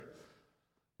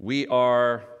We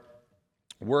are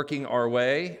working our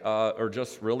way, or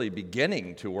just really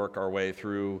beginning to work our way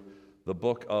through the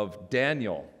book of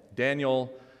Daniel.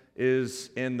 Daniel is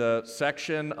in the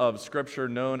section of Scripture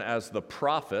known as the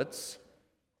prophets.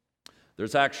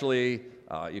 There's actually,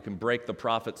 you can break the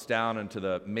prophets down into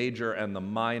the major and the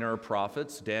minor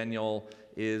prophets. Daniel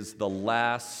is the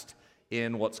last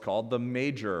in what's called the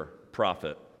major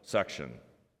prophet section.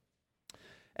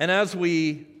 And as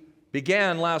we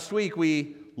began last week,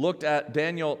 we looked at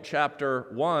Daniel chapter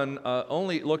 1,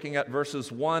 only looking at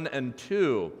verses 1 and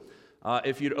 2.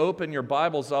 If you'd open your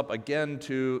Bibles up again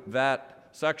to that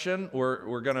section,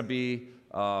 we're going to be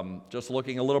just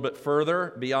looking a little bit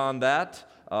further beyond that.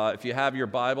 If you have your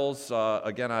Bibles,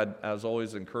 again, I'd, as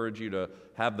always, encourage you to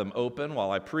have them open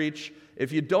while I preach.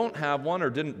 If you don't have one or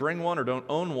didn't bring one or don't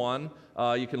own one,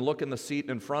 you can look in the seat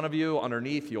in front of you.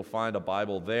 Underneath, you'll find a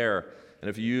Bible there. And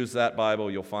if you use that Bible,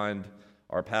 you'll find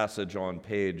our passage on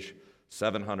page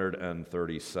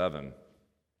 737.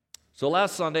 So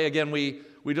last Sunday, again, we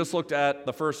just looked at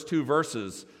the first two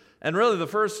verses. And really, the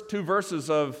first two verses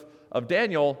of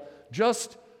Daniel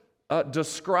just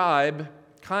describe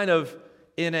kind of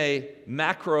in a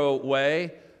macro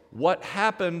way what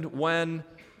happened when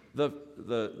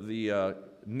the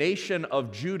nation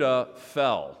of Judah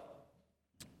fell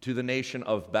to the nation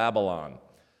of Babylon.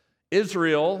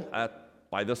 Israel,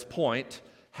 by this point,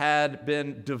 had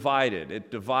been divided. It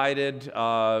divided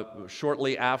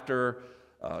shortly after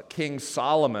King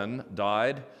Solomon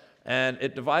died, and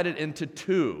it divided into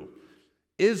two: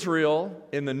 Israel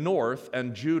in the north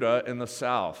and Judah in the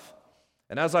south.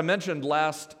 And as I mentioned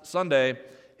last Sunday,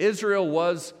 Israel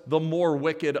was the more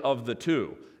wicked of the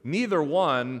two. Neither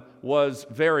one was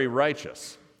very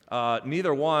righteous.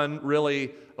 Neither one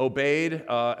really obeyed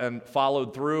and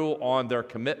followed through on their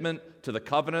commitment to the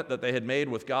covenant that they had made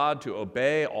with God to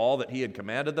obey all that He had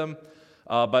commanded them.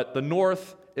 But the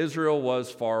north, Israel,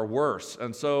 was far worse.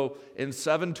 And so in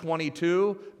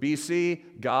 722 BC,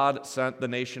 God sent the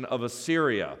nation of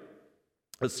Assyria.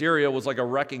 Assyria was like a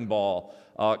wrecking ball,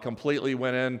 completely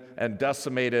went in and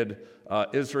decimated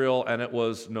Israel, and it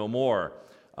was no more.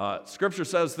 Scripture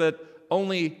says that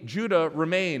only Judah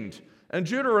remained. And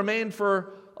Judah remained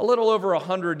for a little over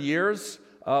 100 years,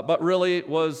 but really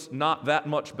was not that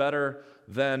much better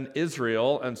than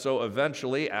Israel. And so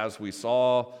eventually, as we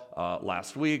saw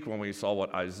last week, when we saw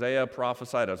what Isaiah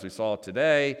prophesied, as we saw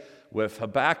today with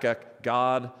Habakkuk,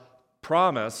 God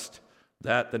promised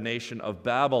that the nation of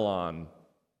Babylon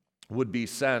would be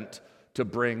sent to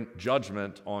bring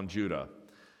judgment on Judah.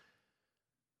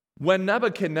 When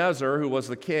Nebuchadnezzar, who was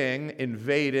the king,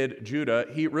 invaded Judah,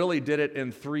 he really did it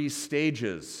in three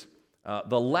stages.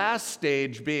 The last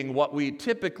stage being what we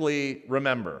typically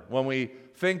remember. When we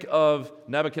think of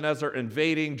Nebuchadnezzar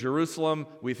invading Jerusalem,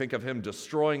 we think of him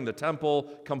destroying the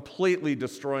temple, completely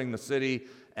destroying the city,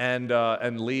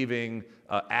 and leaving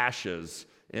ashes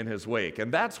in his wake.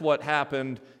 And that's what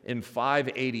happened in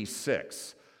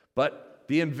 586. But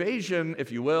the invasion, if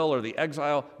you will, or the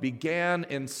exile, began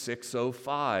in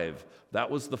 605. That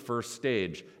was the first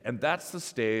stage. And that's the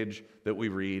stage that we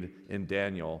read in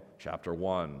Daniel chapter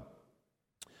 1.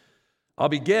 I'll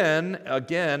begin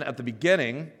again at the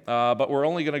beginning, but we're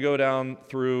only going to go down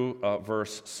through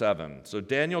verse 7. So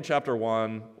Daniel chapter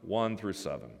 1, 1 through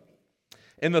 7.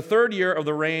 In the third year of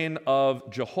the reign of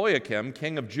Jehoiakim,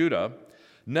 king of Judah,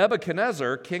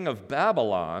 Nebuchadnezzar, king of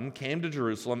Babylon, came to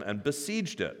Jerusalem and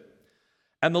besieged it.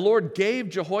 And the Lord gave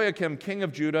Jehoiakim, king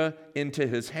of Judah, into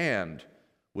his hand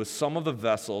with some of the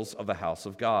vessels of the house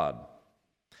of God.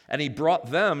 And he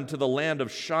brought them to the land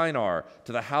of Shinar,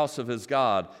 to the house of his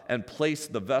God, and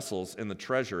placed the vessels in the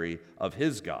treasury of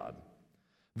his God.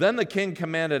 Then the king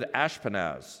commanded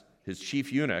Ashpenaz, his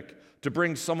chief eunuch, to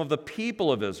bring some of the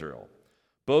people of Israel,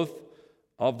 both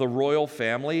of the royal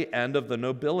family and of the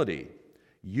nobility,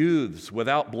 youths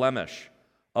without blemish,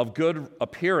 of good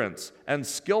appearance, and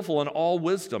skillful in all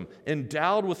wisdom,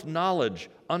 endowed with knowledge,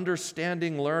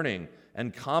 understanding learning,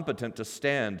 and competent to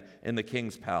stand in the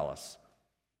king's palace,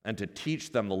 and to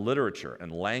teach them the literature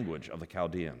and language of the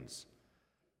Chaldeans.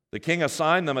 The king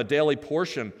assigned them a daily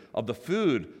portion of the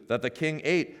food that the king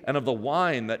ate and of the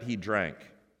wine that he drank.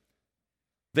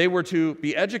 They were to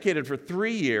be educated for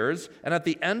 3 years, and at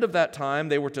the end of that time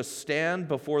they were to stand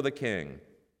before the king.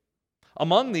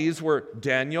 Among these were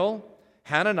Daniel,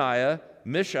 Hananiah,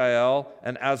 Mishael,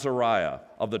 and Azariah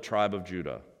of the tribe of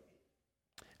Judah.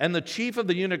 And the chief of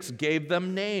the eunuchs gave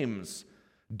them names.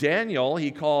 Daniel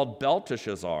he called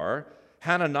Belteshazzar,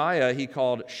 Hananiah he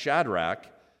called Shadrach,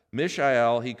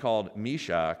 Mishael he called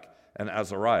Meshach, and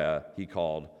Azariah he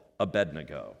called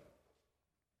Abednego.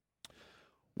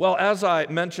 Well, as I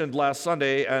mentioned last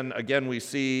Sunday, and again we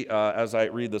see as I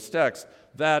read this text,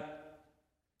 that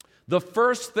the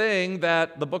first thing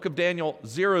that the book of Daniel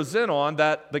zeroes in on,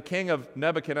 that the king of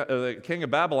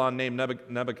Babylon named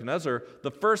Nebuchadnezzar, the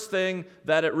first thing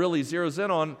that it really zeroes in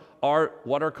on are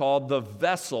what are called the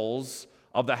vessels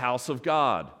of the house of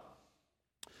God.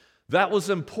 That was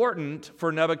important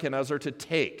for Nebuchadnezzar to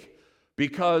take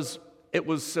because it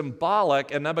was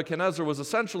symbolic, and Nebuchadnezzar was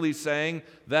essentially saying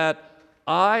that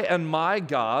I and my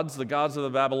gods, the gods of the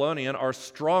Babylonian, are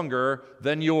stronger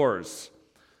than yours.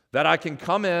 That I can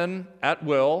come in at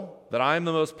will, that I am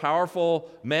the most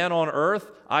powerful man on earth,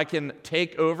 I can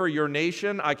take over your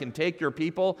nation, I can take your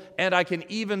people, and I can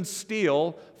even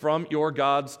steal from your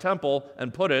God's temple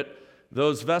and put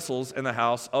those vessels in the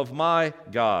house of my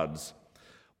gods.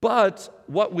 But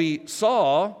what we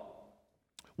saw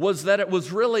was that it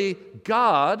was really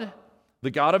God,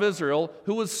 the God of Israel,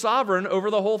 who was sovereign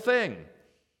over the whole thing.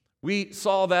 We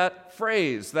saw that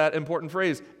phrase, that important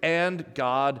phrase, and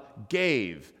God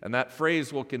gave. And that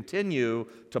phrase will continue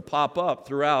to pop up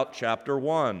throughout chapter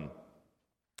 1.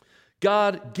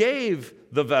 God gave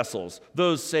the vessels,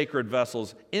 those sacred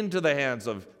vessels, into the hands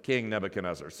of King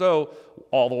Nebuchadnezzar. So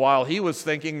all the while he was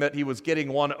thinking that he was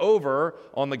getting one over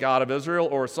on the God of Israel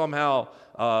or somehow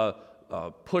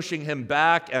pushing him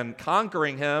back and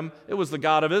conquering him, it was the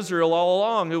God of Israel all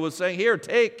along who was saying, here,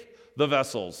 take the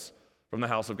vessels from the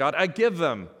house of God, I give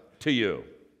them to you.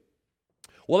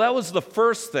 Well, that was the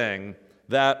first thing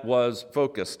that was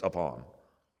focused upon.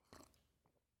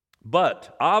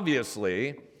 But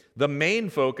obviously, the main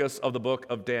focus of the book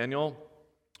of Daniel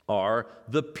are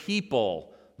the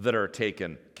people that are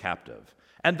taken captive.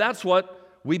 And that's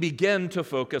what we begin to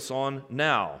focus on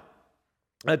now.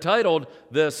 I titled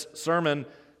this sermon,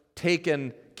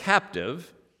 Taken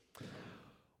Captive.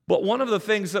 But one of the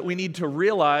things that we need to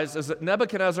realize is that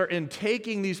Nebuchadnezzar, in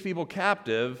taking these people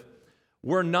captive,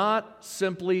 were not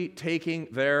simply taking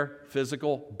their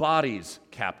physical bodies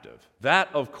captive. That,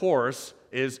 of course,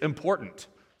 is important.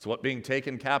 It's what being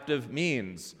taken captive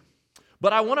means.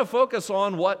 But I want to focus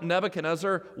on what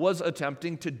Nebuchadnezzar was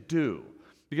attempting to do.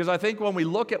 Because I think when we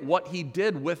look at what he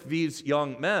did with these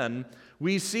young men,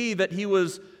 we see that he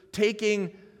was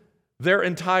taking their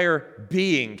entire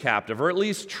being captive, or at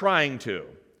least trying to.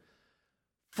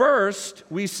 First,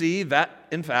 we see that,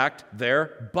 in fact,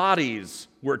 their bodies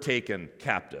were taken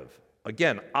captive.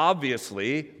 Again,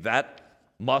 obviously, that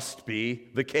must be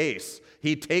the case.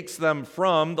 He takes them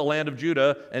from the land of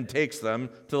Judah and takes them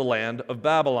to the land of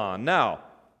Babylon. Now,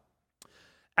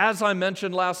 as I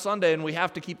mentioned last Sunday, and we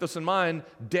have to keep this in mind,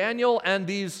 Daniel and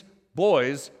these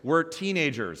boys were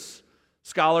teenagers.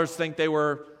 Scholars think they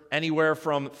were anywhere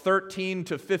from 13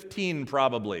 to 15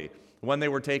 probably when they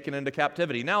were taken into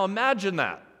captivity. Now imagine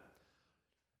that.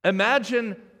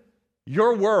 Imagine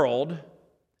your world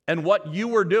and what you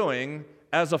were doing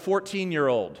as a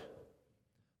 14-year-old.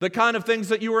 The kind of things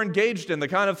that you were engaged in, the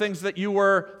kind of things that you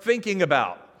were thinking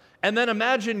about. And then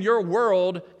imagine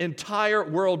your entire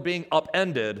world being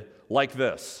upended like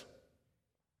this.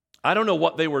 I don't know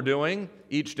what they were doing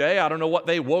each day. I don't know what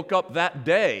they woke up that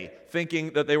day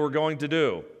thinking that they were going to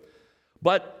do.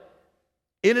 But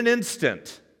in an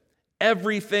instant,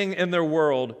 everything in their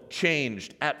world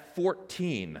changed at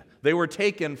 14. They were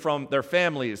taken from their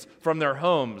families, from their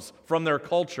homes, from their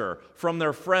culture, from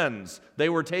their friends. They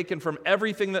were taken from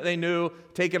everything that they knew,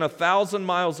 taken 1,000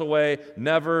 miles away,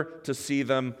 never to see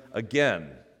them again.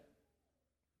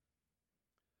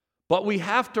 But we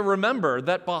have to remember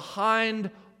that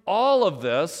behind all of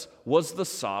this was the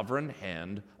sovereign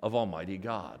hand of Almighty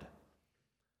God.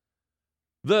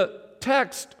 The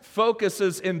text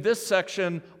focuses in this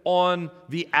section on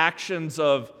the actions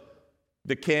of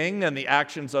the king and the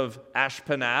actions of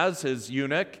Ashpenaz, his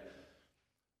eunuch.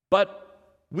 But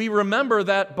we remember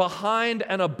that behind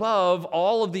and above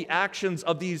all of the actions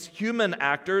of these human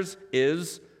actors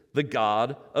is the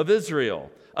God of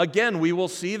Israel. Again, we will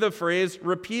see the phrase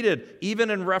repeated, even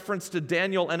in reference to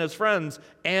Daniel and his friends,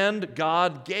 and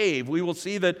God gave. We will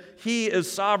see that he is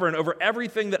sovereign over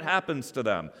everything that happens to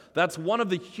them. That's one of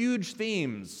the huge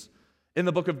themes in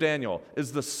the book of Daniel,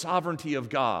 is the sovereignty of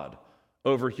God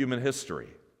over human history.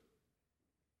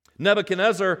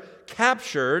 Nebuchadnezzar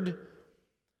captured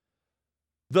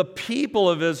the people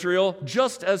of Israel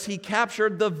just as he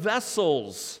captured the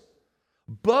vessels.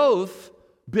 Both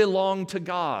belong to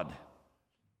God.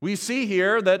 We see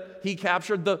here that he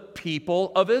captured the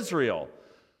people of Israel.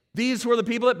 These were the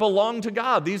people that belonged to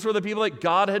God. These were the people that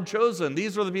God had chosen.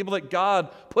 These were the people that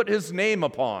God put his name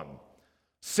upon.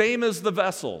 Same as the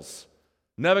vessels.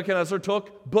 Nebuchadnezzar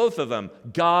took both of them.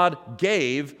 God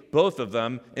gave both of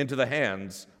them into the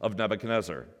hands of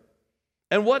Nebuchadnezzar.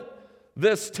 And what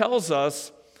this tells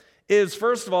us is,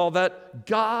 first of all, that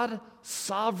God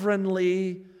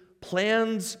sovereignly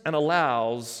plans and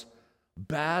allows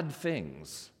bad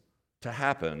things to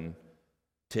happen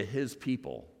to his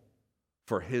people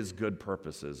for his good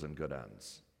purposes and good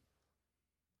ends.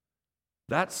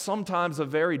 That's sometimes a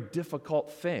very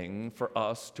difficult thing for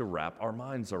us to wrap our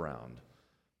minds around.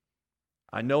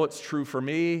 I know it's true for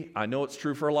me. I know it's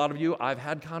true for a lot of you. I've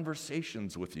had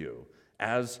conversations with you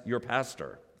as your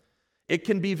pastor. It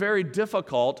can be very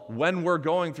difficult when we're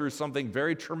going through something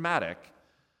very traumatic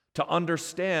to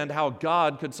understand how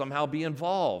God could somehow be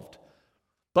involved.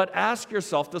 But ask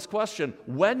yourself this question: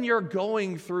 when you're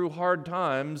going through hard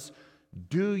times,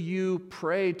 do you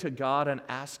pray to God and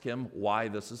ask him why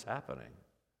this is happening?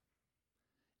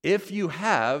 If you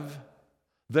have,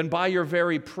 then by your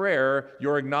very prayer,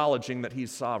 you're acknowledging that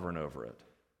he's sovereign over it.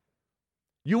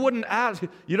 You wouldn't ask,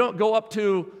 you don't go up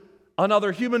to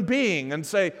another human being and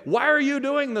say, "Why are you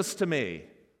doing this to me?"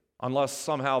 Unless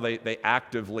somehow they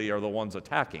actively are the ones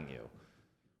attacking you.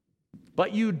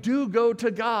 But you do go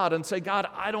to God and say, "God,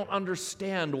 I don't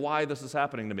understand why this is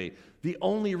happening to me." The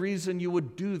only reason you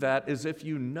would do that is if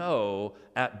you know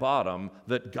at bottom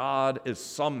that God is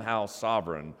somehow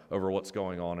sovereign over what's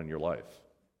going on in your life.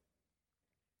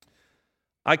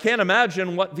 I can't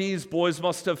imagine what these boys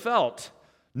must have felt,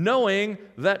 knowing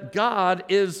that God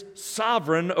is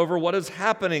sovereign over what is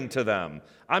happening to them.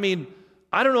 I mean,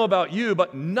 I don't know about you,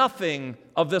 but nothing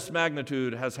of this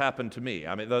magnitude has happened to me.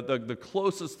 I mean, the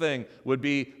closest thing would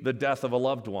be the death of a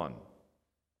loved one.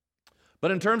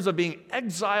 But in terms of being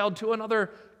exiled to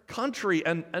another country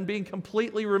and being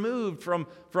completely removed from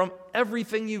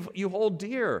everything you hold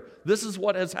dear, this is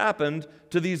what has happened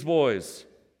to these boys.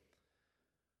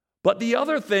 But the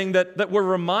other thing that we're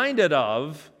reminded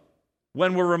of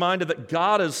when we're reminded that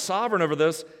God is sovereign over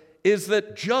this is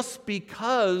that just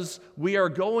because we are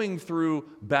going through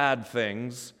bad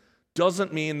things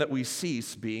doesn't mean that we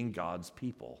cease being God's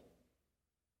people.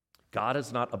 God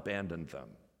has not abandoned them.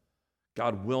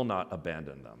 God will not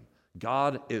abandon them.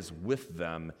 God is with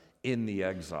them in the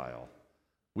exile.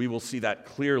 We will see that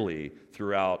clearly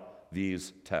throughout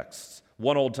these texts.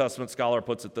 One Old Testament scholar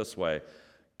puts it this way: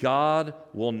 God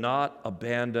will not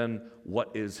abandon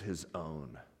what is his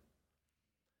own.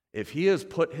 If he has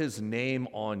put his name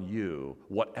on you,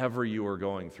 whatever you are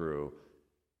going through,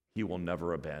 he will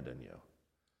never abandon you.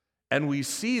 And we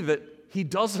see that he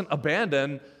doesn't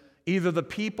abandon either the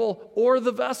people or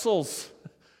the vessels.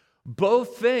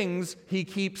 Both things he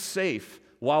keeps safe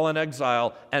while in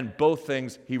exile, and both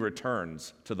things he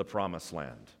returns to the promised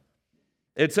land.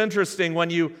 It's interesting when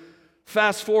you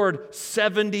fast forward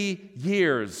 70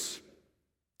 years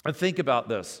and think about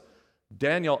this.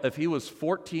 Daniel, if he was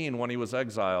 14 when he was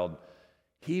exiled,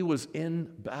 he was in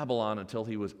Babylon until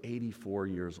he was 84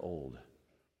 years old.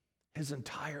 His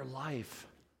entire life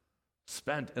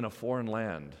spent in a foreign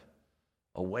land,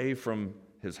 away from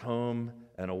his home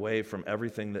and away from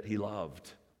everything that he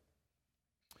loved.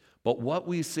 But what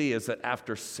we see is that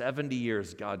after 70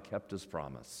 years, God kept his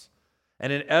promise.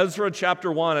 And in Ezra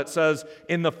chapter 1, it says,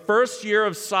 in the first year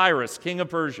of Cyrus, king of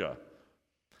Persia,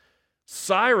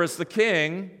 Cyrus the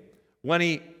king, when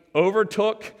he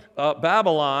overtook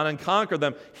Babylon and conquered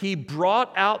them, he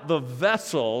brought out the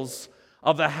vessels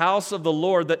of the house of the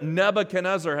Lord that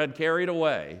Nebuchadnezzar had carried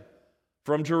away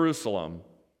from Jerusalem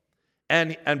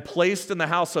and placed in the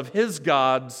house of his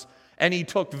gods, and he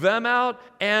took them out,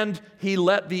 and he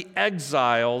let the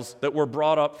exiles that were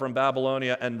brought up from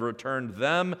Babylonia and returned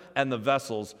them and the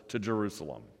vessels to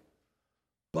Jerusalem.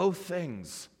 Both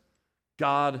things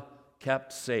God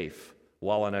kept safe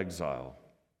while in exile.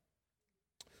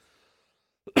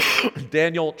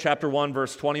 Daniel chapter 1,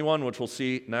 verse 21, which we'll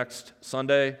see next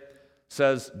Sunday,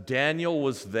 says, Daniel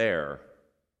was there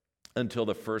until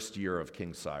the first year of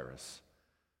King Cyrus,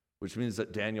 which means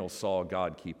that Daniel saw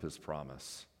God keep his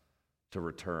promise to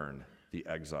return the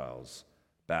exiles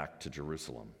back to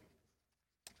Jerusalem.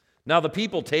 Now, the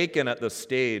people taken at this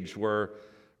stage were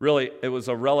really, it was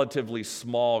a relatively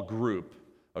small group,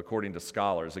 according to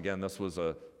scholars. Again, this was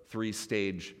a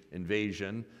 3-stage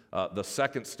invasion. The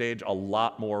second stage, a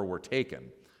lot more were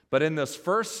taken. But in this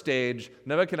first stage,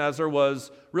 Nebuchadnezzar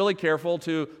was really careful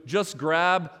to just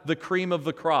grab the cream of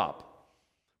the crop.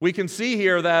 We can see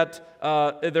here that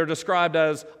they're described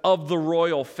as of the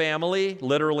royal family,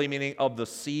 literally meaning of the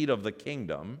seed of the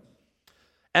kingdom,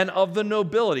 and of the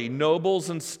nobility, nobles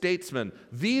and statesmen.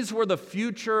 These were the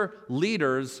future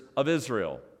leaders of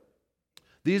Israel.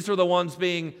 These were the ones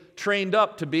being trained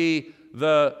up to be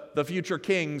the future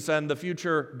kings and the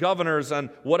future governors and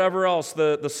whatever else,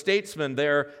 the statesmen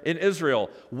there in Israel.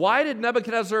 Why did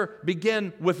Nebuchadnezzar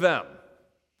begin with them?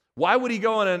 Why would he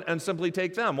go in and simply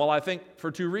take them? Well, I think for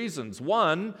two reasons.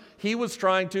 One, he was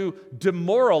trying to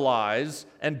demoralize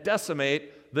and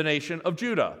decimate the nation of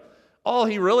Judah. All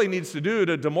he really needs to do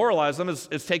to demoralize them is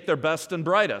take their best and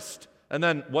brightest. And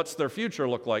then what's their future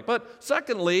look like? But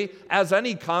secondly, as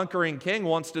any conquering king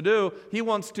wants to do, he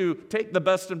wants to take the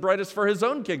best and brightest for his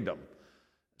own kingdom,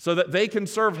 so that they can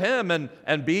serve him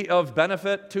and be of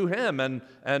benefit to him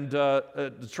and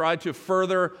try to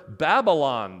further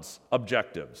Babylon's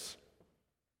objectives.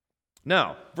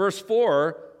 Now, verse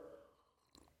 4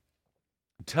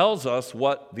 tells us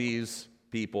what these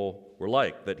people were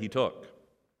like that he took.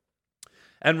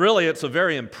 And really, it's a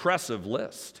very impressive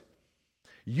list.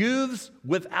 Youths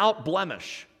without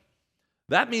blemish.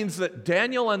 That means that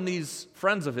Daniel and these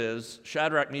friends of his,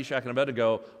 Shadrach, Meshach, and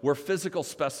Abednego, were physical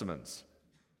specimens.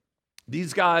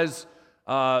 These guys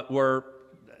were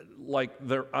like,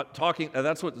 they're talking,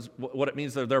 that's what it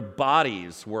means, their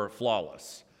bodies were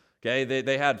flawless. Okay,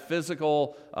 they had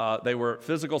they were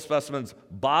physical specimens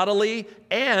bodily,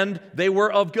 and they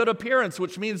were of good appearance,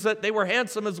 which means that they were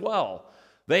handsome as well.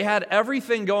 They had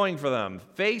everything going for them,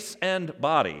 face and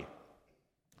body.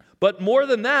 But more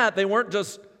than that, they weren't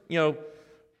just,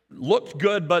 looked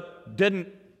good but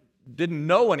didn't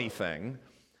know anything.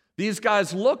 These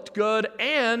guys looked good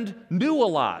and knew a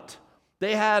lot.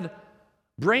 They had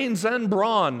brains and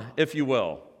brawn, if you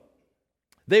will.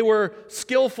 They were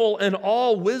skillful in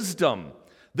all wisdom.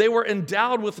 They were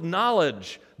endowed with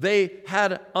knowledge. They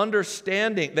had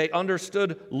understanding. They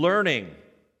understood learning.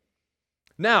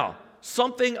 Now,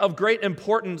 something of great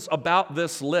importance about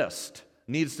this list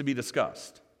needs to be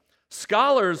discussed.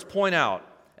 Scholars point out,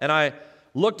 and I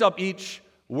looked up each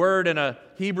word in a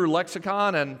Hebrew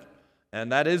lexicon,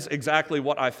 and that is exactly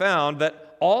what I found,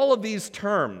 that all of these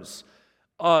terms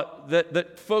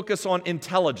that focus on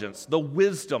intelligence, the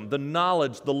wisdom, the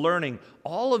knowledge, the learning,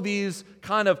 all of these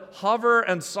kind of hover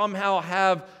and somehow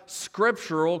have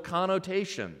scriptural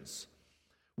connotations,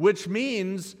 which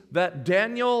means that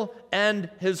Daniel and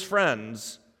his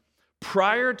friends,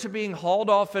 prior to being hauled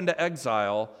off into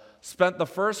exile, spent the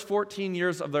first 14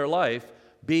 years of their life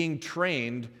being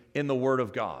trained in the Word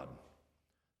of God.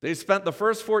 They spent the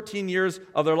first 14 years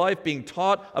of their life being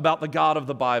taught about the God of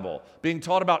the Bible, being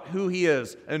taught about who He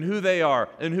is and who they are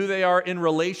in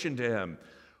relation to Him,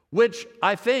 which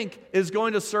I think is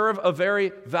going to serve a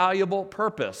very valuable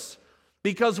purpose.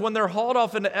 Because when they're hauled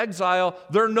off into exile,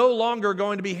 they're no longer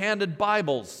going to be handed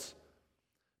Bibles.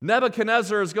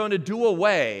 Nebuchadnezzar is going to do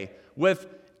away with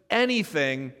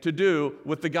anything to do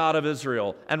with the God of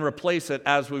Israel and replace it,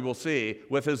 as we will see,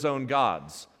 with his own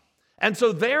gods. And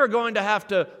so they're going to have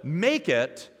to make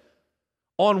it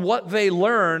on what they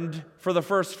learned for the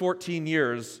first 14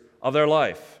 years of their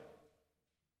life.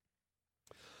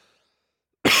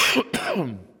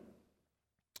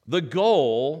 The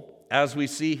goal, as we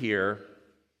see here,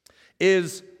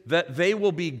 is that they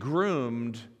will be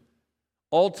groomed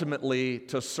ultimately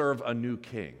to serve a new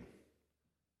king.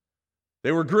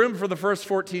 They were groomed for the first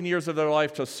 14 years of their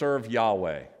life to serve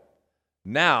Yahweh.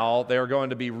 Now they are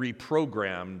going to be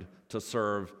reprogrammed to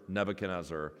serve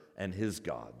Nebuchadnezzar and his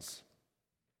gods.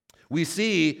 We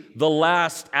see the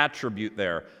last attribute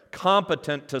there,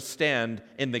 competent to stand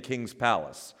in the king's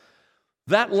palace.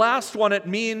 That last one, it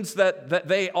means that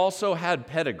they also had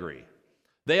pedigree.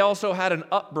 They also had an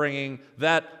upbringing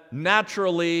that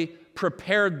naturally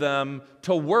prepared them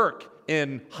to work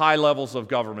in high levels of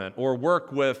government or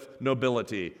work with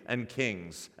nobility and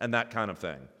kings and that kind of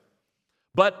thing.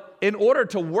 But in order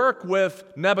to work with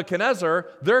Nebuchadnezzar,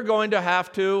 they're going to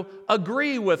have to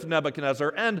agree with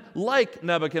Nebuchadnezzar and like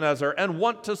Nebuchadnezzar and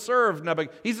want to serve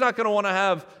Nebuchadnezzar. He's not going to want to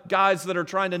have guys that are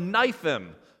trying to knife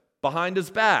him behind his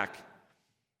back.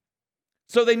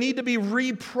 So they need to be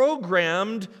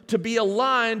reprogrammed to be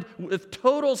aligned with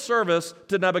total service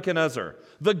to Nebuchadnezzar.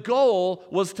 The goal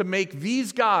was to make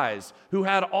these guys who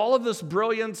had all of this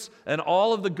brilliance and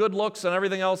all of the good looks and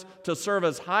everything else to serve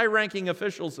as high-ranking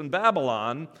officials in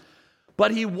Babylon,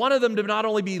 but he wanted them to not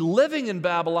only be living in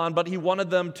Babylon, but he wanted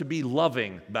them to be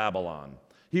loving Babylon.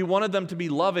 He wanted them to be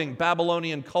loving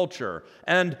Babylonian culture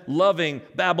and loving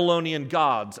Babylonian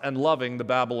gods and loving the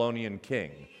Babylonian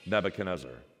king,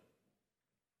 Nebuchadnezzar.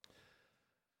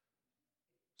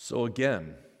 So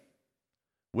again,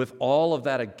 with all of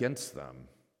that against them,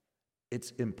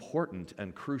 it's important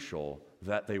and crucial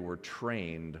that they were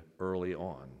trained early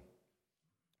on.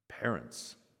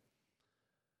 Parents,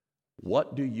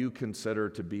 what do you consider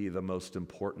to be the most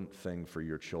important thing for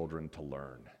your children to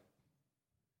learn?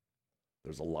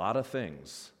 There's a lot of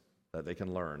things that they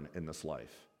can learn in this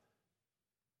life.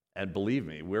 And believe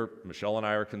me, Michelle and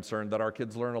I are concerned that our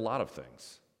kids learn a lot of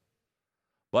things.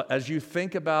 But as you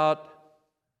think about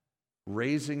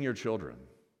raising your children,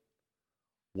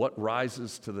 what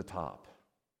rises to the top?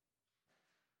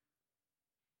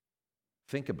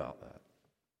 Think about that.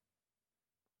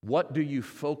 What do you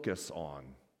focus on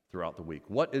throughout the week?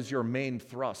 What is your main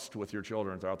thrust with your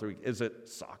children throughout the week? Is it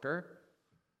soccer?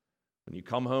 When you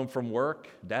come home from work,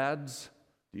 dads,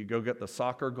 do you go get the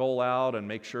soccer goal out and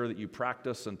make sure that you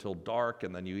practice until dark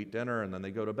and then you eat dinner and then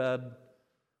they go to bed?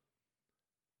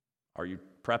 Are you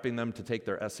prepping them to take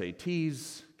their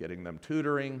SATs, getting them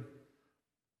tutoring?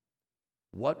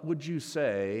 What would you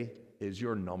say is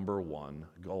your number one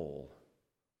goal?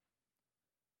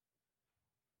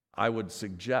 I would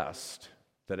suggest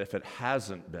that if it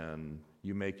hasn't been,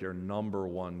 you make your number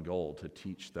one goal to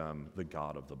teach them the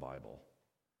God of the Bible.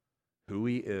 Who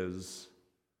He is,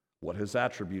 what His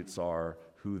attributes are,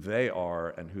 who they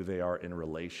are, and who they are in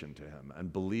relation to Him.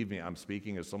 And believe me, I'm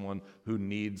speaking as someone who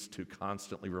needs to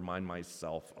constantly remind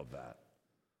myself of that.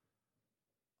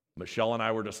 Mishael and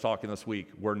I were just talking this week.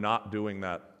 We're not doing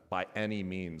that by any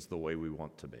means the way we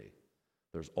want to be.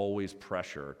 There's always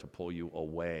pressure to pull you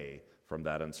away from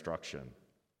that instruction.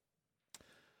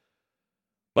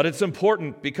 But it's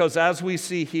important because as we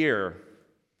see here,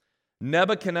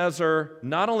 Nebuchadnezzar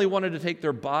not only wanted to take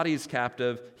their bodies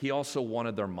captive, he also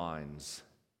wanted their minds.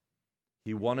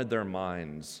 He wanted their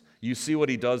minds. You see what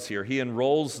he does here. He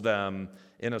enrolls them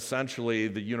in essentially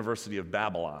the University of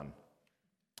Babylon,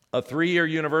 a 3-year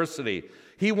university.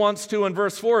 He wants to, in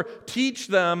verse 4, teach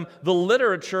them the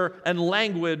literature and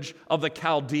language of the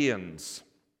Chaldeans.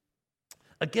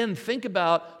 Again, think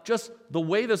about just the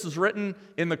way this is written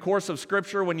in the course of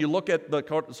Scripture when you look at the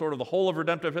sort of the whole of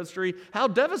redemptive history, how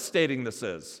devastating this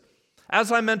is.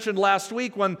 As I mentioned last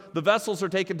week, when the vessels are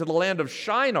taken to the land of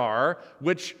Shinar,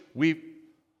 which we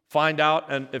find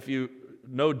out, and if you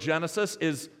know Genesis,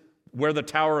 is where the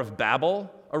Tower of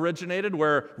Babel originated,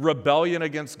 where rebellion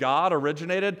against God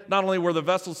originated. Not only were the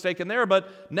vessels taken there,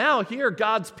 but now here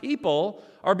God's people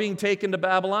are being taken to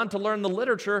Babylon to learn the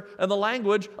literature and the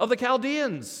language of the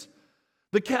Chaldeans.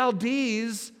 The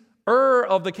Chaldees, Ur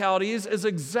of the Chaldees, is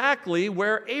exactly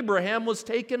where Abraham was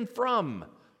taken from.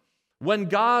 When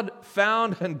God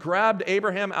found and grabbed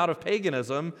Abraham out of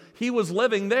paganism, he was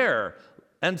living there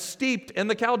and steeped in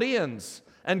the Chaldeans.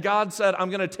 And God said, I'm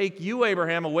going to take you,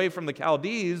 Abraham, away from the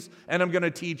Chaldees, and I'm going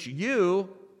to teach you,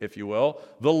 if you will,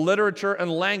 the literature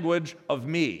and language of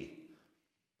me.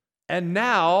 And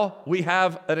now we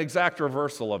have an exact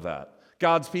reversal of that.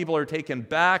 God's people are taken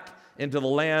back into the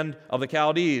land of the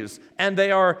Chaldees, and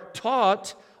they are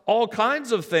taught all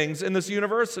kinds of things in this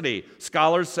university.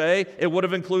 Scholars say it would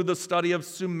have included the study of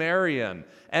Sumerian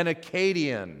and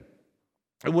Akkadian.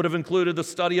 It would have included the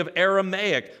study of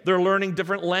Aramaic. They're learning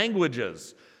different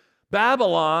languages.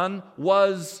 Babylon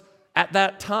was, at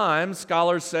that time,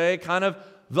 scholars say, kind of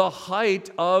the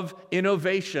height of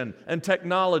innovation and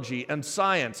technology and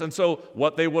science. And so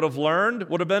what they would have learned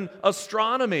would have been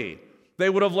astronomy. They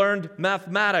would have learned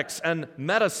mathematics and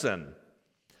medicine.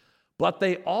 But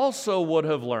they also would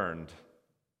have learned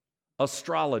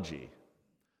astrology.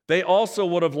 They also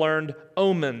would have learned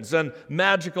omens and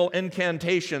magical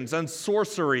incantations and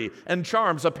sorcery and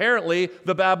charms. Apparently,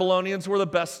 the Babylonians were the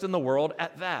best in the world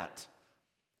at that.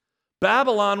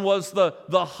 Babylon was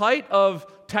the height of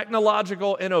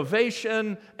technological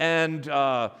innovation and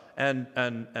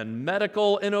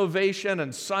medical innovation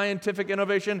and scientific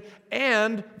innovation,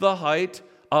 and the height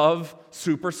of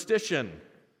superstition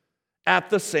at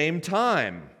the same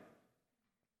time.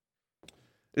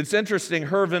 It's interesting,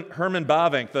 Herman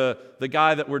Bavinck, the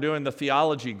guy that we're doing the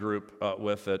theology group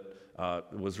with, that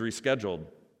was rescheduled.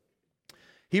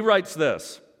 He writes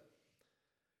this: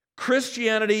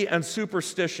 Christianity and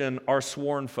superstition are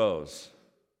sworn foes.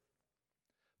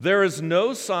 There is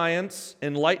no science,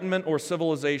 enlightenment, or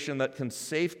civilization that can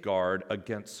safeguard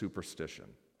against superstition.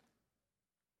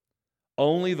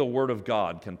 Only the Word of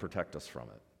God can protect us from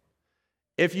it.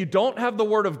 If you don't have the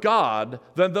Word of God,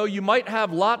 then though you might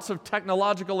have lots of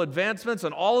technological advancements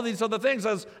and all of these other things,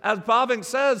 as Bavinck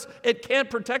says, it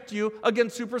can't protect you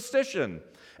against superstition.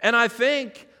 And I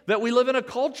think that we live in a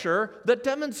culture that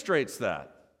demonstrates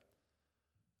that.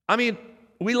 I mean,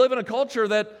 we live in a culture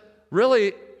that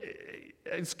really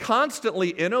is constantly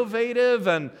innovative,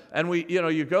 and we,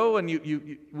 you go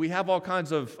and we have all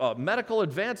kinds of medical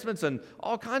advancements and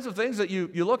all kinds of things that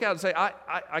you look at and say,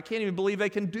 I can't even believe they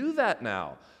can do that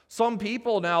now. Some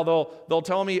people now, they'll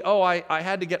tell me, I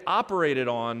had to get operated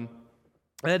on,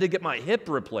 I had to get my hip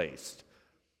replaced.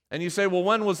 And you say, well,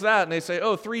 when was that? And they say,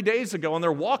 3 days ago, and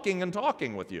they're walking and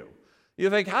talking with you. You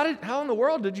think, how in the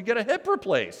world did you get a hip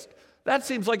replaced? That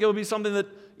seems like it would be something that,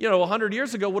 100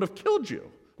 years ago would have killed you.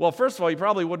 Well, first of all, you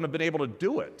probably wouldn't have been able to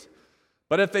do it.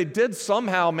 But if they did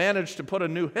somehow manage to put a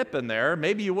new hip in there,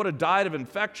 maybe you would have died of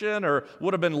infection or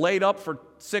would have been laid up for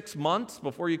 6 months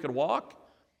before you could walk.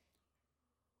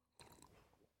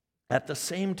 At the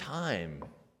same time,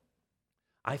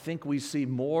 I think we see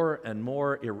more and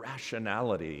more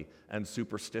irrationality and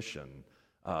superstition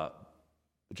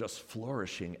just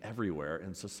flourishing everywhere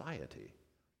in society.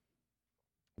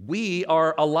 We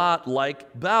are a lot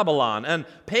like Babylon, and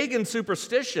pagan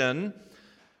superstition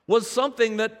was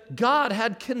something that God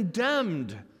had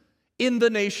condemned in the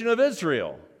nation of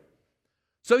Israel.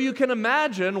 So you can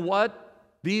imagine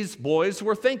what these boys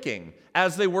were thinking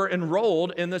as they were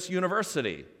enrolled in this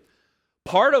university.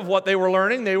 Part of what they were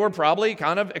learning, they were probably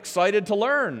kind of excited to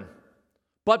learn.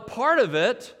 But part of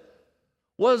it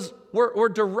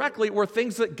were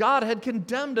things that God had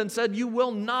condemned and said, you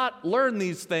will not learn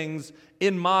these things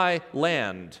in my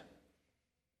land.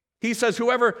 He says,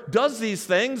 whoever does these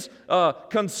things,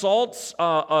 consults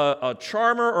a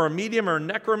charmer or a medium or a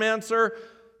necromancer,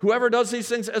 whoever does these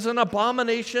things is an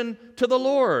abomination to the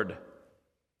Lord.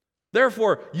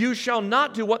 Therefore, you shall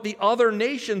not do what the other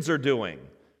nations are doing.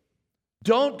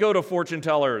 Don't go to fortune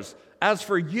tellers. As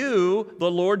for you, the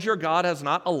Lord your God has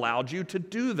not allowed you to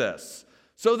do this.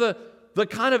 So the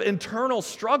kind of internal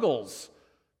struggles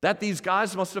that these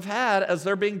guys must have had as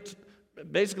they're being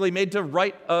basically made to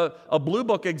write a blue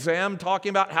book exam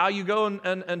talking about how you go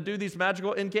and do these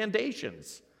magical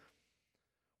incantations.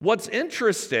 What's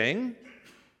interesting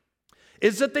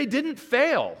is that they didn't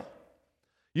fail.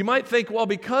 You might think, well,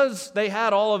 because they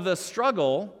had all of this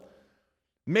struggle,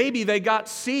 maybe they got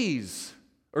C's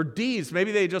or D's.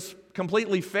 Maybe they just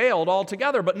completely failed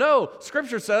altogether. But no,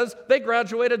 Scripture says they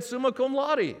graduated summa cum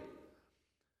laude.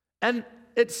 And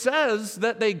it says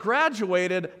that they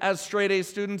graduated as straight-A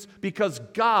students because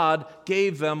God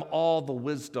gave them all the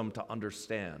wisdom to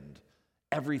understand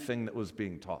everything that was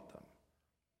being taught them.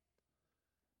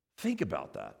 Think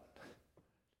about that.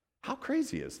 How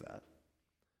crazy is that?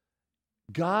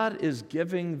 God is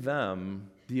giving them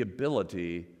the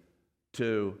ability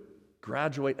to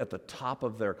graduate at the top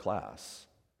of their class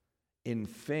in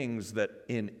things that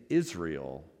in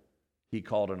Israel he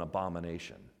called an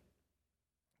abomination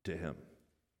to him.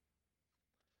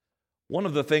 One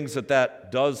of the things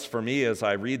that does for me as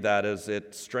I read that is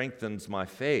it strengthens my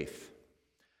faith.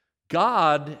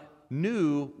 God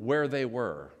knew where they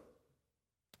were.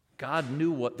 God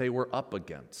knew what they were up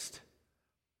against.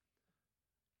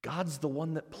 God's the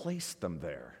one that placed them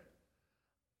there.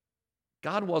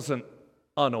 God wasn't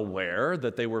unaware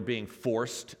that they were being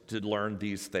forced to learn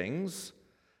these things.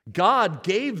 God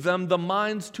gave them the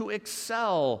minds to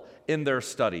excel in their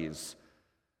studies,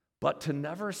 but to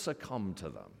never succumb to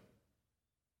them.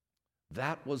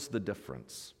 That was the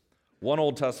difference. One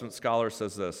Old Testament scholar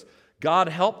says this: God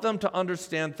helped them to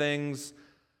understand things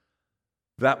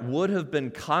that would have been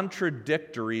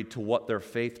contradictory to what their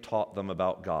faith taught them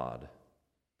about God.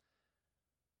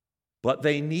 But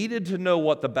they needed to know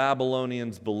what the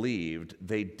Babylonians believed.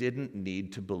 They didn't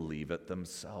need to believe it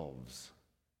themselves.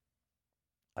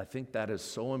 I think that is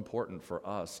so important for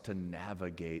us to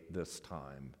navigate this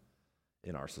time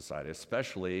in our society,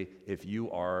 especially if you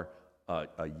are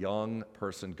a young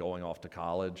person going off to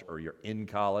college, or you're in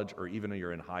college, or even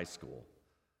you're in high school.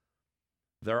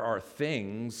 There are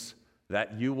things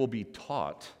that you will be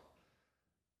taught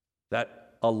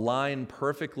that align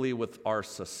perfectly with our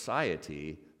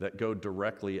society that go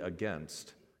directly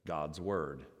against God's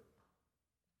word.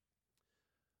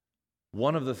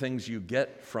 One of the things you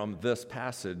get from this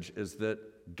passage is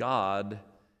that God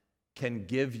can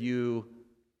give you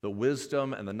the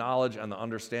wisdom and the knowledge and the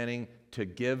understanding to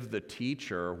give the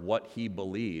teacher what he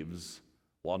believes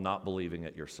while not believing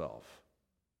it yourself.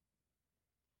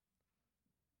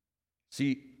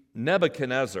 See,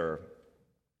 Nebuchadnezzar,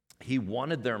 he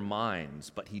wanted their minds,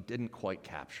 but he didn't quite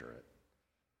capture it.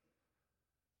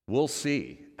 We'll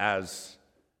see as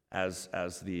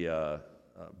the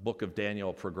book of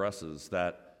Daniel progresses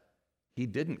that he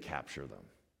didn't capture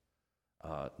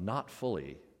them, not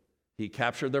fully. He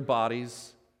captured their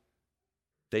bodies.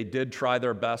 They did try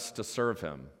their best to serve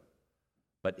him,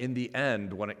 but in the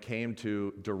end, when it came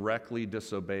to directly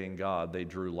disobeying God, they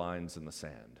drew lines in the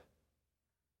sand.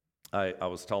 I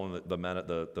was telling the men at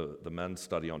the men's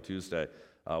study on Tuesday,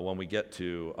 when we get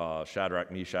to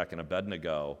Shadrach, Meshach, and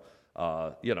Abednego,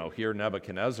 here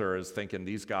Nebuchadnezzar is thinking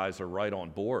these guys are right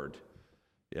on board.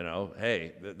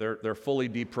 Hey, they're fully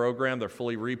deprogrammed, they're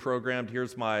fully reprogrammed.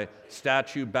 Here's my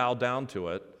statue, bow down to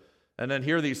it. And then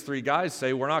here these three guys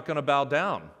say, we're not going to bow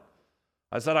down.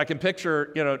 I said, I can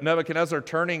picture, Nebuchadnezzar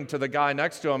turning to the guy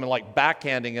next to him and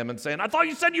backhanding him and saying, I thought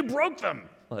you said you broke them.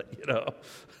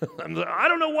 I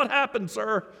don't know what happened,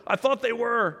 sir. I thought they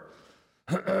were.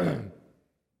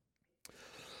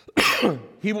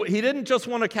 He didn't just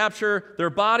want to capture their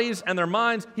bodies and their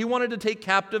minds. He wanted to take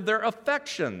captive their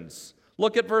affections.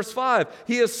 Look at verse 5.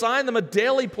 He assigned them a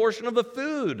daily portion of the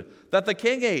food that the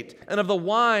king ate and of the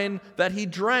wine that he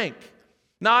drank.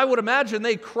 Now, I would imagine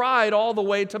they cried all the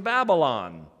way to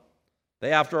Babylon.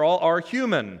 They, after all, are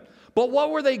human. But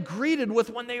what were they greeted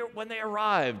with when they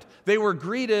arrived? They were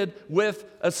greeted with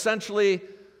essentially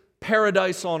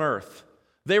paradise on earth.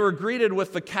 They were greeted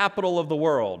with the capital of the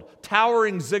world,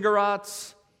 towering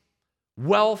ziggurats,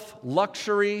 wealth,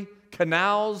 luxury,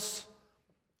 canals,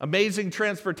 amazing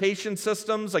transportation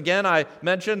systems. Again, I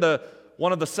mentioned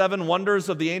one of the 7 wonders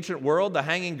of the ancient world, the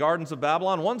Hanging Gardens of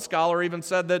Babylon. One scholar even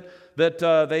said that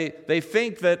they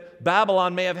think that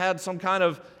Babylon may have had some kind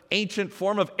of ancient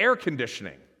form of air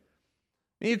conditioning.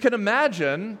 You can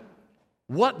imagine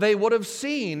what they would have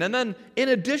seen. And then in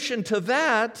addition to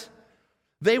that,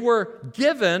 they were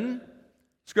given,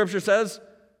 Scripture says,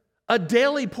 a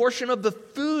daily portion of the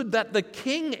food that the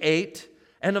king ate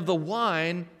and of the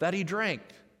wine that he drank.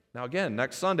 Now again,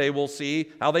 next Sunday we'll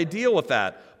see how they deal with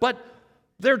that. But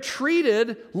they're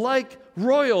treated like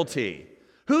royalty.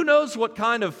 Who knows what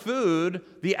kind of food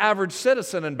the average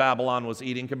citizen in Babylon was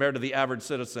eating compared to the average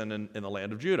citizen in the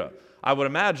land of Judah? I would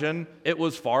imagine it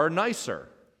was far nicer.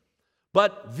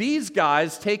 But these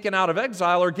guys taken out of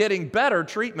exile are getting better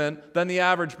treatment than the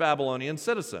average Babylonian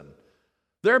citizen.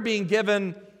 They're being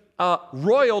given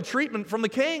royal treatment from the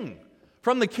king,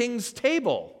 from the king's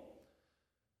table.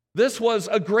 This was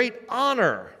a great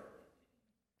honor,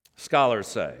 scholars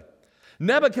say.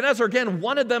 Nebuchadnezzar, again,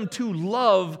 wanted them to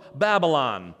love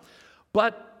Babylon.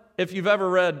 But if you've ever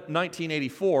read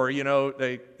 1984,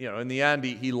 in the end,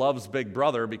 he loves Big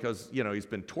Brother because, he's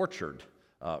been tortured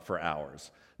for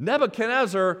hours.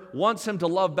 Nebuchadnezzar wants him to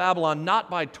love Babylon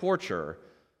not by torture,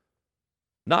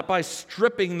 not by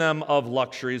stripping them of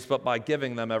luxuries, but by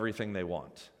giving them everything they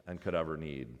want and could ever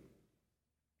need.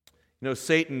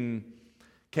 Satan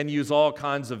can use all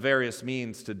kinds of various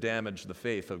means to damage the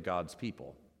faith of God's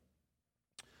people.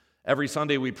 Every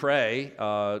Sunday we pray,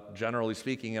 generally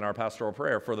speaking, in our pastoral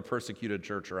prayer for the persecuted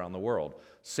church around the world.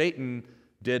 Satan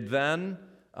did then,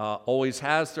 always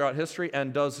has throughout history,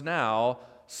 and does now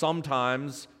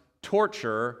sometimes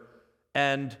torture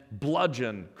and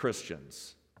bludgeon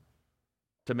Christians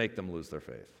to make them lose their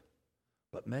faith.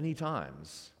 But many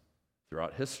times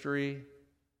throughout history,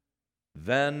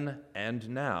 then and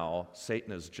now,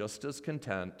 Satan is just as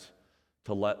content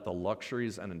to let the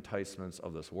luxuries and enticements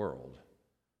of this world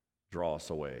draw us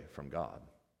away from God.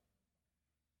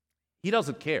 He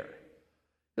doesn't care.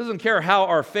 He doesn't care how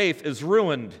our faith is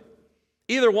ruined.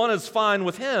 Either one is fine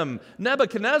with him.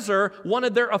 Nebuchadnezzar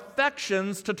wanted their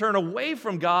affections to turn away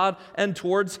from God and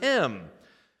towards him.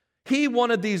 He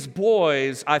wanted these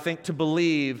boys, I think, to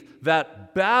believe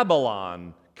that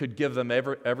Babylon could give them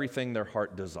everything their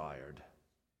heart desired.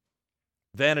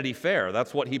 Vanity Fair,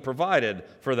 that's what he provided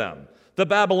for them. The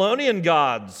Babylonian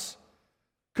gods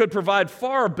could provide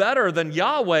far better than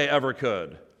Yahweh ever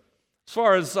could. As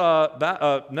far as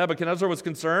Nebuchadnezzar was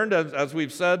concerned, as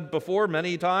we've said before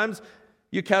many times,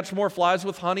 you catch more flies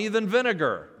with honey than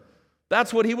vinegar.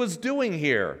 That's what he was doing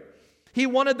here. He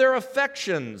wanted their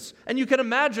affections. And you can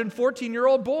imagine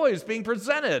 14-year-old boys being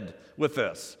presented with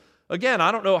this. Again,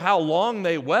 I don't know how long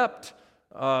they wept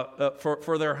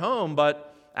for their home,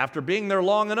 but after being there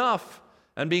long enough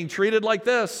and being treated like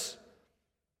this,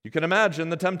 you can imagine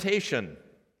the temptation.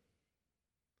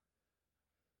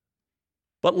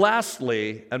 But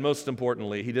lastly, and most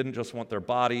importantly, he didn't just want their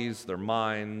bodies, their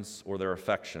minds, or their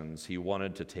affections. He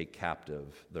wanted to take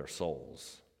captive their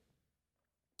souls.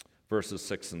 Verses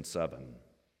 6 and 7.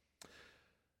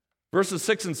 Verses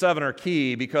 6 and 7 are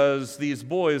key because these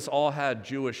boys all had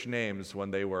Jewish names when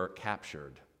they were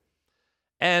captured.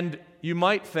 And you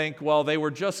might think, well, they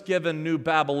were just given new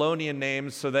Babylonian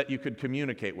names so that you could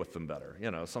communicate with them better.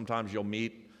 Sometimes you'll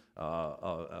meet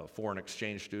a foreign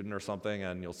exchange student or something,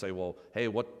 and you'll say, well, hey,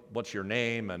 what's your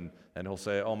name? And he'll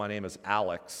say, oh, my name is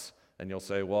Alex. And you'll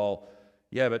say, well,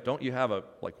 yeah, but don't you have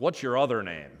what's your other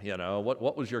name?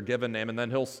 What was your given name? And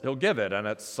then he'll give it, and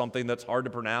it's something that's hard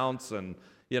to pronounce, and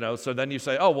so then you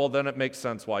say, oh, well, then it makes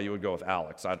sense why you would go with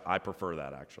Alex. I prefer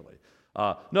that, actually.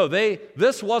 No,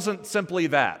 this wasn't simply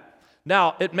that.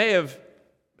 Now, it may have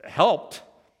helped,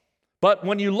 but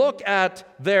when you look at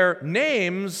their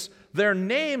names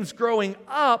growing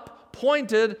up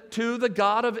pointed to the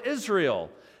God of Israel.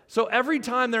 So every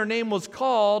time their name was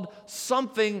called,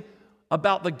 something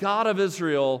about the God of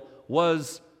Israel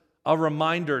was a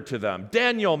reminder to them.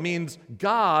 Daniel means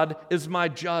God is my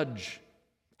judge.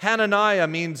 Hananiah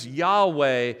means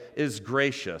Yahweh is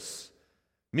gracious.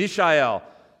 Mishael,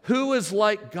 Who is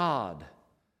like God?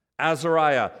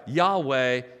 Azariah,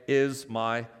 Yahweh is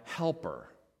my helper.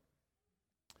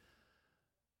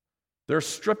 They're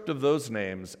stripped of those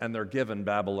names and they're given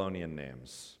Babylonian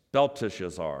names.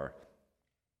 Belteshazzar,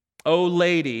 O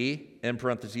lady, in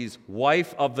parentheses,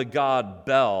 wife of the god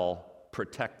Bel,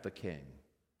 protect the king.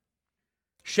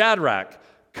 Shadrach,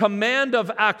 command of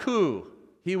Aku,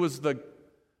 he was the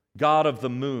god of the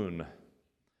moon.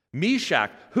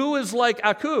 Meshach, who is like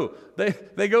Aku?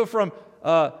 They go from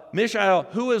Mishael,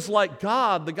 who is like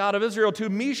God, the God of Israel, to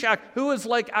Meshach, who is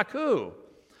like Aku.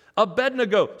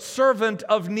 Abednego, servant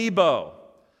of Nebo.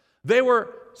 They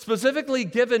were specifically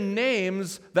given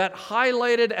names that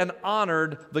highlighted and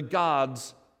honored the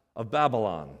gods of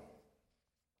Babylon.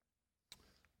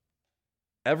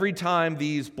 Every time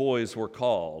these boys were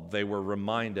called, they were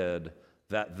reminded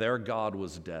that their God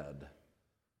was dead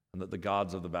and that the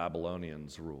gods of the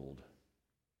Babylonians ruled.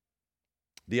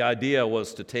 The idea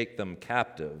was to take them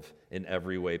captive in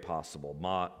every way possible,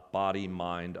 body,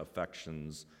 mind,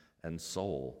 affections, and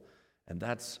soul. And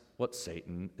that's what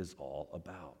Satan is all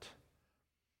about.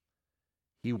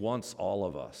 He wants all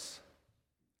of us,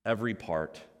 every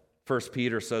part. 1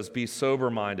 Peter says, be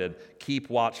sober-minded, keep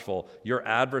watchful. Your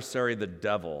adversary, the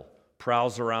devil,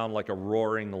 prowls around like a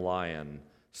roaring lion,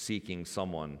 seeking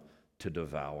someone to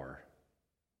devour.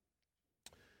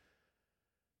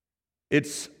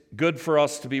 It's good for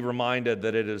us to be reminded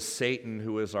that it is Satan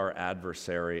who is our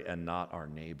adversary and not our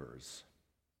neighbors.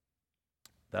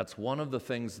 That's one of the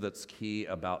things that's key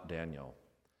about Daniel.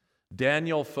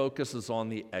 Daniel focuses on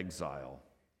the exile,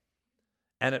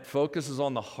 and it focuses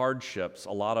on the hardships.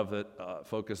 A lot of it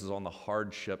focuses on the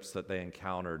hardships that they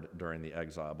encountered during the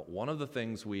exile. But one of the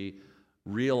things we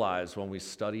realize when we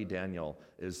study Daniel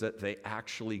is that they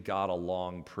actually got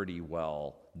along pretty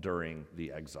well during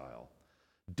the exile.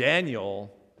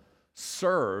 Daniel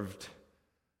served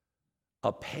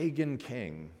a pagan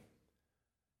king,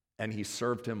 and he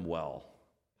served him well.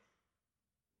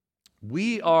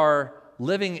 We are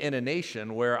living in a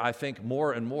nation where I think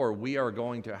more and more we are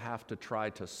going to have to try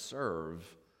to serve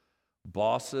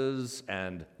bosses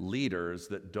and leaders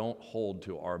that don't hold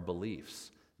to our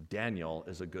beliefs. Daniel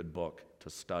is a good book to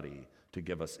study to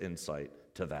give us insight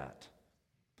to that.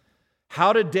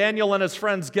 How did Daniel and his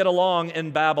friends get along in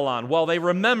Babylon? Well, they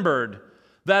remembered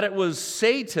that it was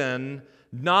Satan,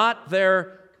 not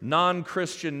their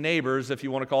non-Christian neighbors, if you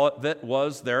want to call it, that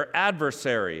was their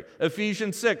adversary.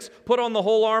 Ephesians 6, put on the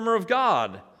whole armor of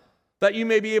God, that you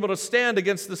may be able to stand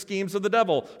against the schemes of the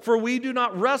devil. For we do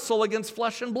not wrestle against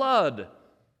flesh and blood,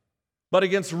 but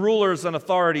against rulers and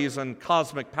authorities and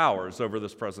cosmic powers over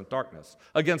this present darkness,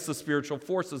 against the spiritual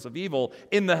forces of evil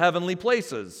in the heavenly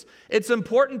places. It's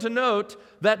important to note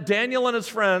that Daniel and his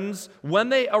friends, when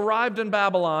they arrived in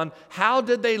Babylon, how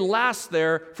did they last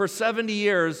there for 70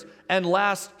 years and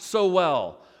last so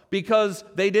well? Because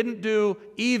they didn't do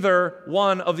either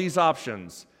one of these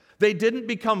options. They didn't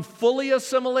become fully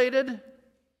assimilated,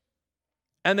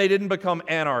 and they didn't become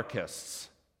anarchists.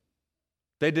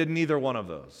 They did neither one of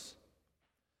those.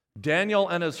 Daniel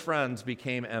and his friends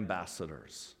became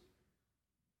ambassadors.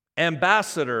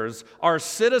 Ambassadors are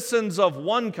citizens of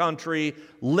one country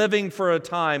living for a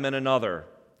time in another.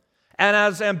 And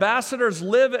as ambassadors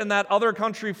live in that other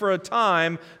country for a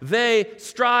time, they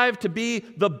strive to be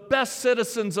the best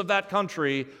citizens of that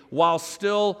country while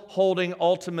still holding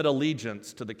ultimate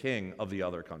allegiance to the king of the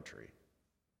other country.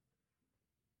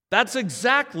 That's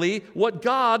exactly what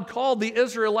God called the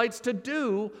Israelites to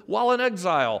do while in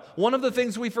exile. One of the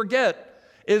things we forget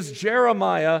is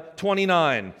Jeremiah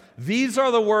 29. These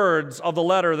are the words of the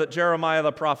letter that Jeremiah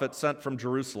the prophet sent from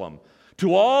Jerusalem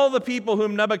to all the people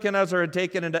whom Nebuchadnezzar had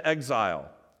taken into exile.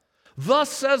 Thus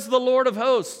says the Lord of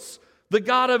hosts, the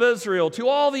God of Israel, to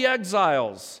all the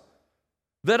exiles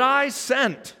that I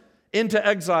sent into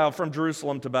exile from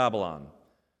Jerusalem to Babylon.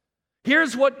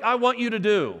 Here's what I want you to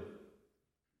do.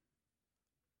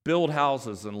 Build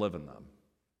houses and live in them.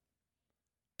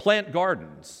 Plant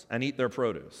gardens and eat their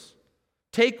produce.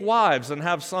 Take wives and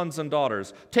have sons and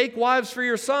daughters. Take wives for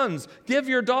your sons. Give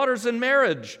your daughters in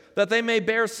marriage, that they may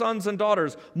bear sons and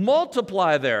daughters.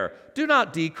 Multiply there. Do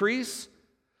not decrease.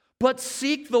 But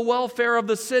seek the welfare of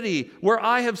the city where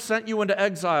I have sent you into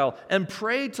exile, and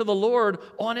pray to the Lord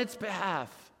on its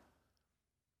behalf.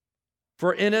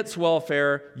 For in its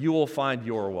welfare you will find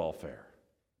your welfare.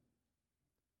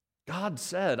 God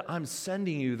said, I'm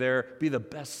sending you there. Be the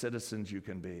best citizens you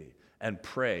can be, and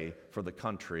pray for the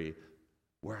country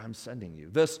where I'm sending you.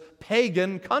 This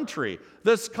pagan country,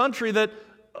 this country that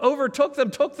overtook them,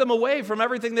 took them away from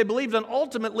everything they believed, and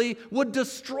ultimately would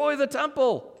destroy the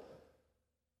temple.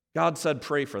 God said,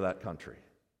 pray for that country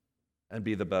and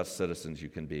be the best citizens you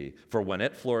can be. For when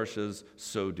it flourishes,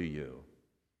 so do you.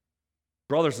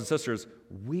 Brothers and sisters,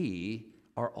 we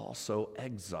are also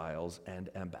exiles and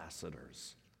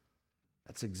ambassadors.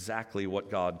 That's exactly what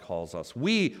God calls us.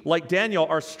 We, like Daniel,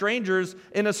 are strangers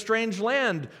in a strange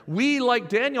land. We, like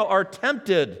Daniel, are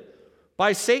tempted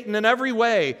by Satan in every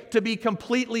way to be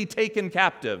completely taken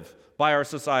captive by our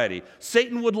society.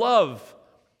 Satan would love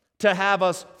to have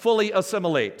us fully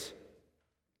assimilate,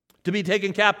 to be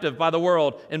taken captive by the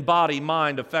world in body,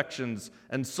 mind, affections,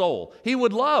 and soul. He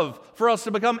would love for us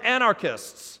to become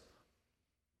anarchists,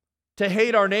 to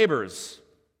hate our neighbors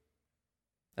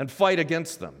and fight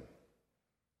against them.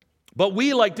 But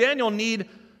we, like Daniel, need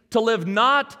to live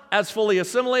not as fully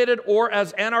assimilated or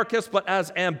as anarchists, but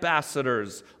as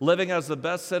ambassadors, living as the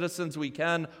best citizens we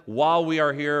can while we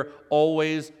are here,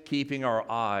 always keeping our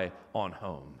eye on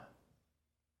home.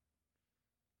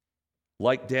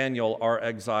 Like Daniel, our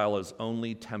exile is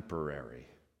only temporary.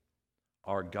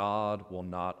 Our God will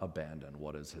not abandon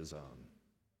what is his own.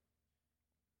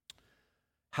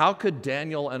 How could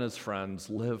Daniel and his friends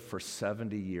live for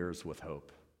 70 years with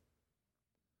hope?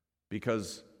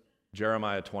 Because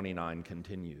Jeremiah 29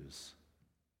 continues.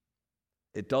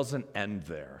 It doesn't end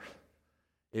there.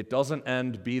 It doesn't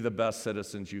end, be the best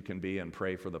citizens you can be and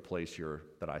pray for the place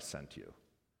that I sent you.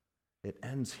 It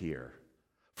ends here.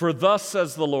 For thus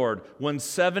says the Lord, when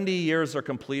 70 years are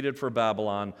completed for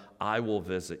Babylon, I will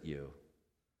visit you.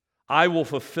 I will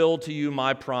fulfill to you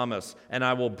my promise, and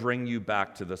I will bring you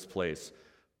back to this place.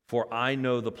 For I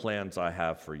know the plans I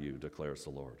have for you, declares the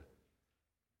Lord.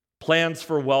 Plans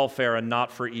for welfare and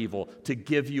not for evil, to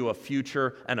give you a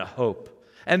future and a hope.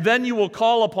 And then you will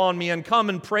call upon me and come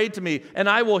and pray to me, and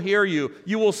I will hear you.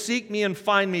 You will seek me and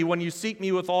find me when you seek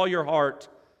me with all your heart.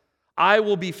 I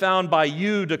will be found by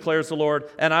you, declares the Lord,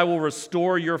 and I will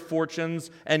restore your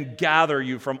fortunes and gather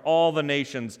you from all the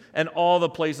nations and all the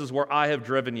places where I have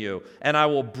driven you, and I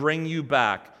will bring you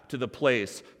back to the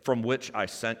place from which I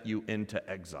sent you into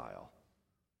exile.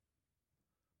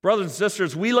 Brothers and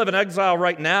sisters, we live in exile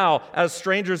right now as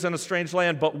strangers in a strange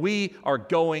land, but we are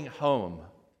going home,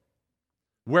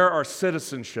 where our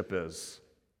citizenship is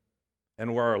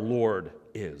and where our Lord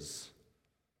is.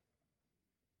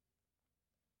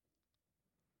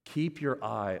 Keep your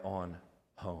eye on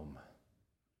home.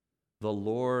 The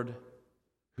Lord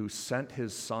who sent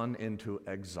his Son into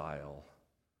exile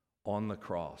on the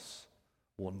cross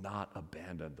will not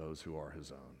abandon those who are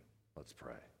his own. Let's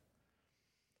pray.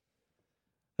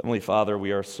 Heavenly Father,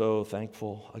 we are so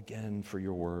thankful again for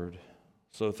your word,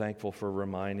 so thankful for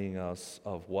reminding us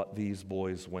of what these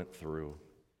boys went through.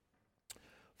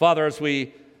 Father, as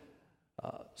we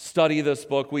study this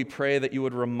book, we pray that you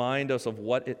would remind us of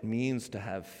what it means to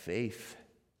have faith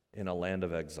in a land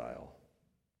of exile,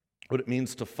 what it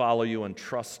means to follow you and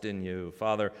trust in you.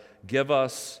 Father, give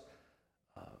us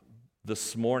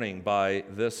this morning by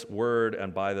this word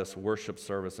and by this worship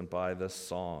service and by this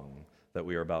song that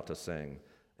we are about to sing,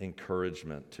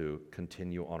 encouragement to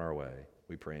continue on our way.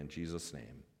 We pray in Jesus'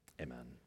 name. Amen.